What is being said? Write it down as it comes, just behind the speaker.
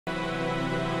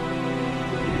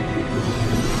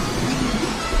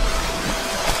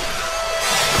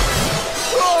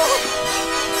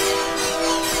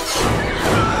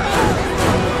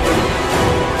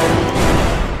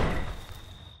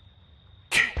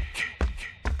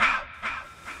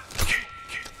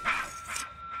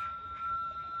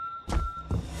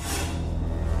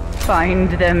Find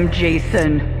them,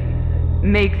 Jason.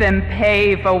 Make them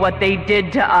pay for what they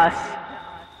did to us.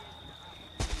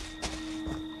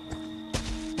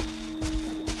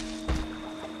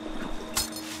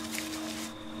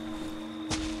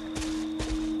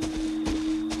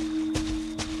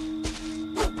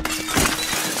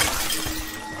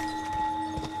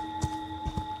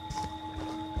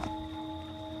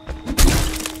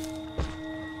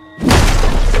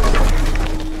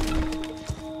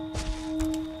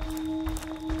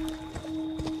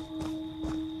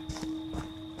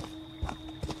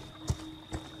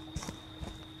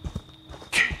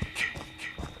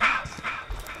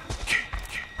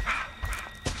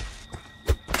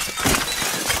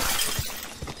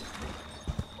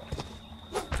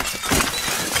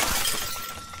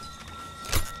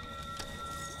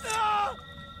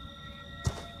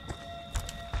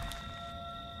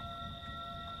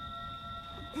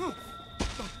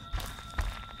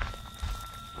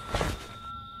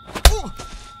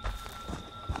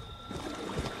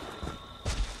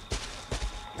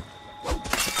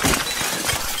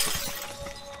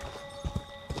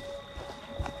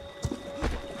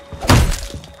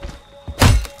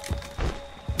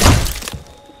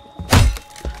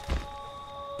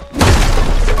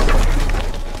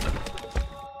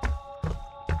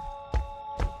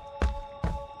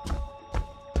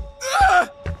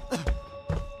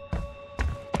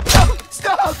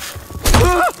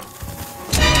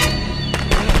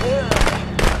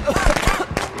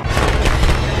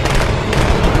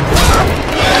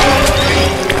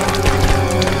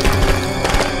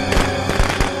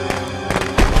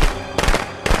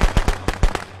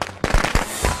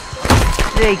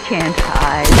 They can't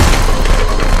hide.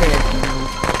 There's no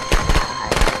place to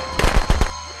hide.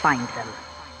 Find them.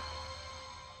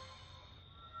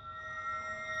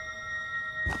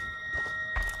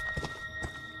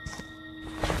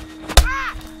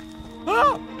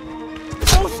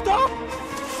 No, stop!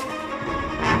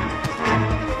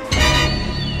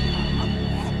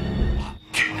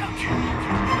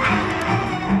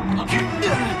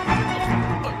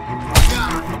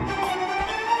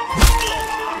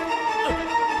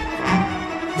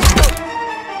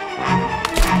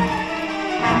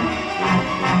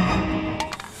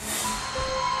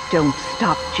 Don't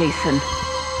stop, Jason.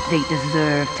 They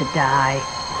deserve to die.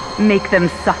 Make them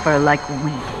suffer like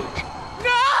we did.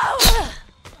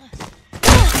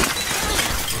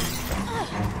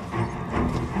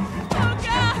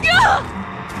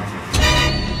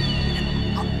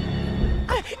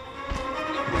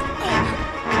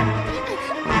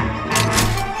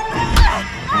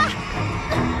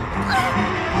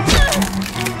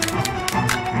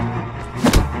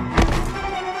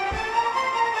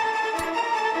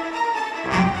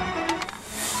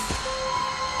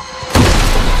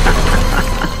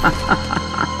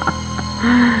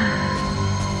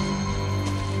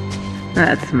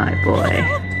 That's my boy.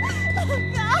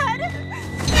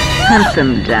 Hunt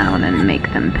them down and make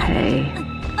them pay.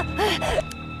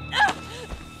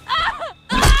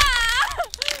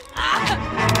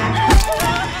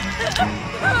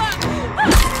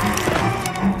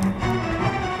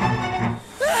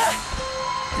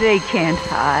 They can't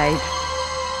hide.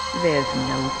 There's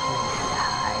no place to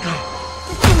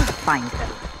hide. Find them.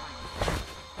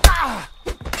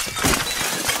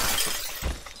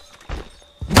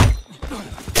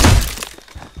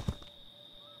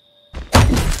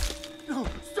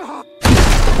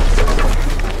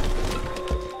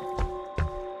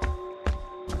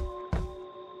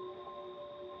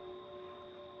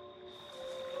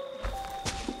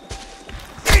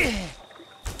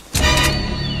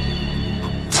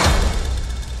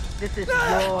 This is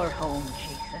your home,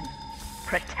 Jason.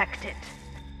 Protect it.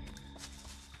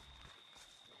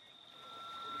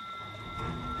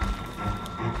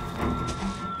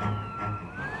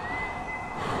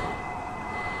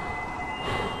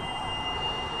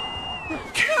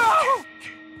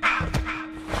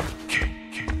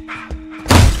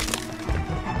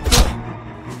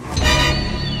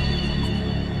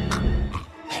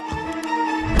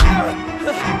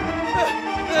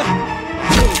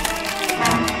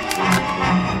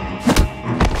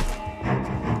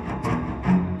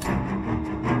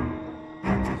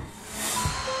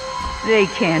 They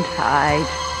can't hide.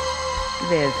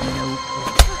 There's no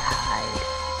place to hide.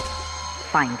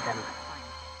 Find them.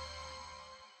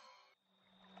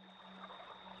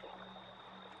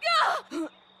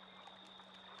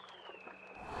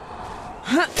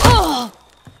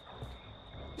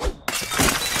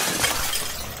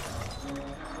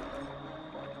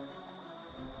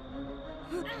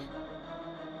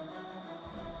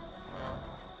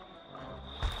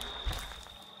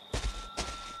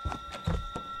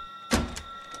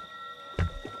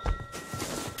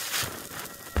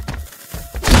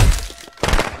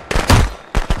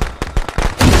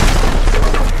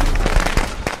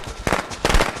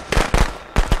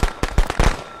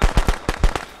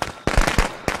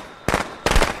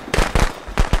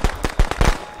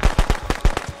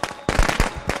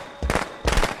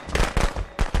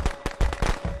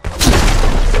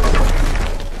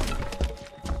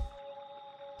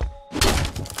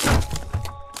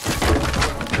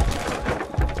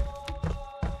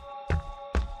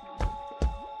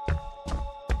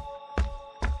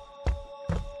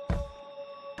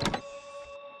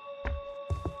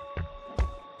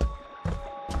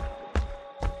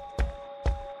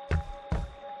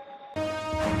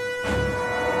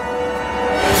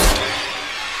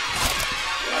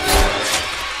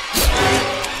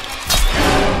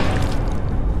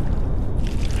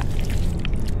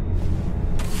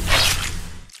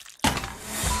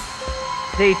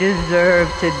 They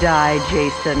deserve to die,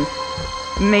 Jason.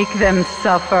 Make them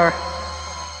suffer.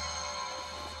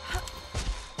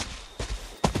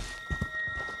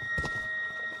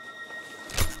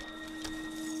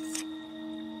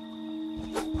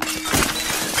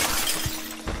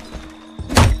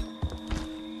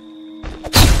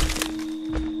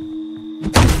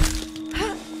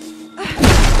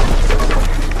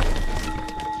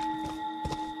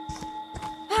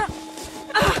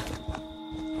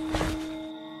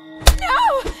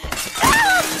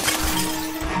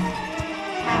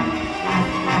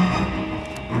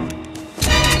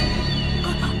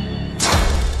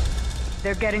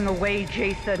 They're getting away,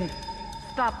 Jason.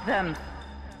 Stop them.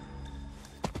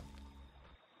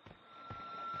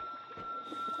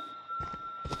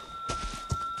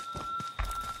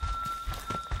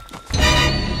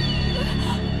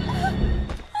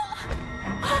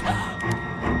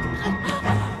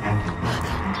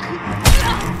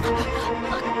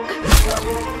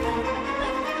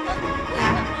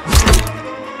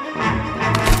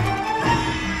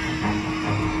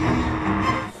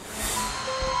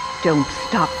 Don't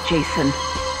stop, Jason.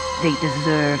 They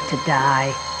deserve to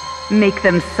die. Make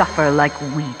them suffer like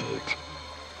we did.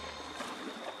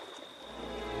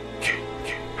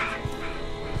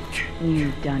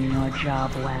 You've done your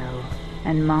job well,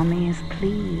 and Mommy is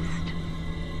pleased.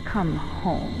 Come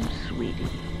home,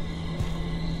 sweetie.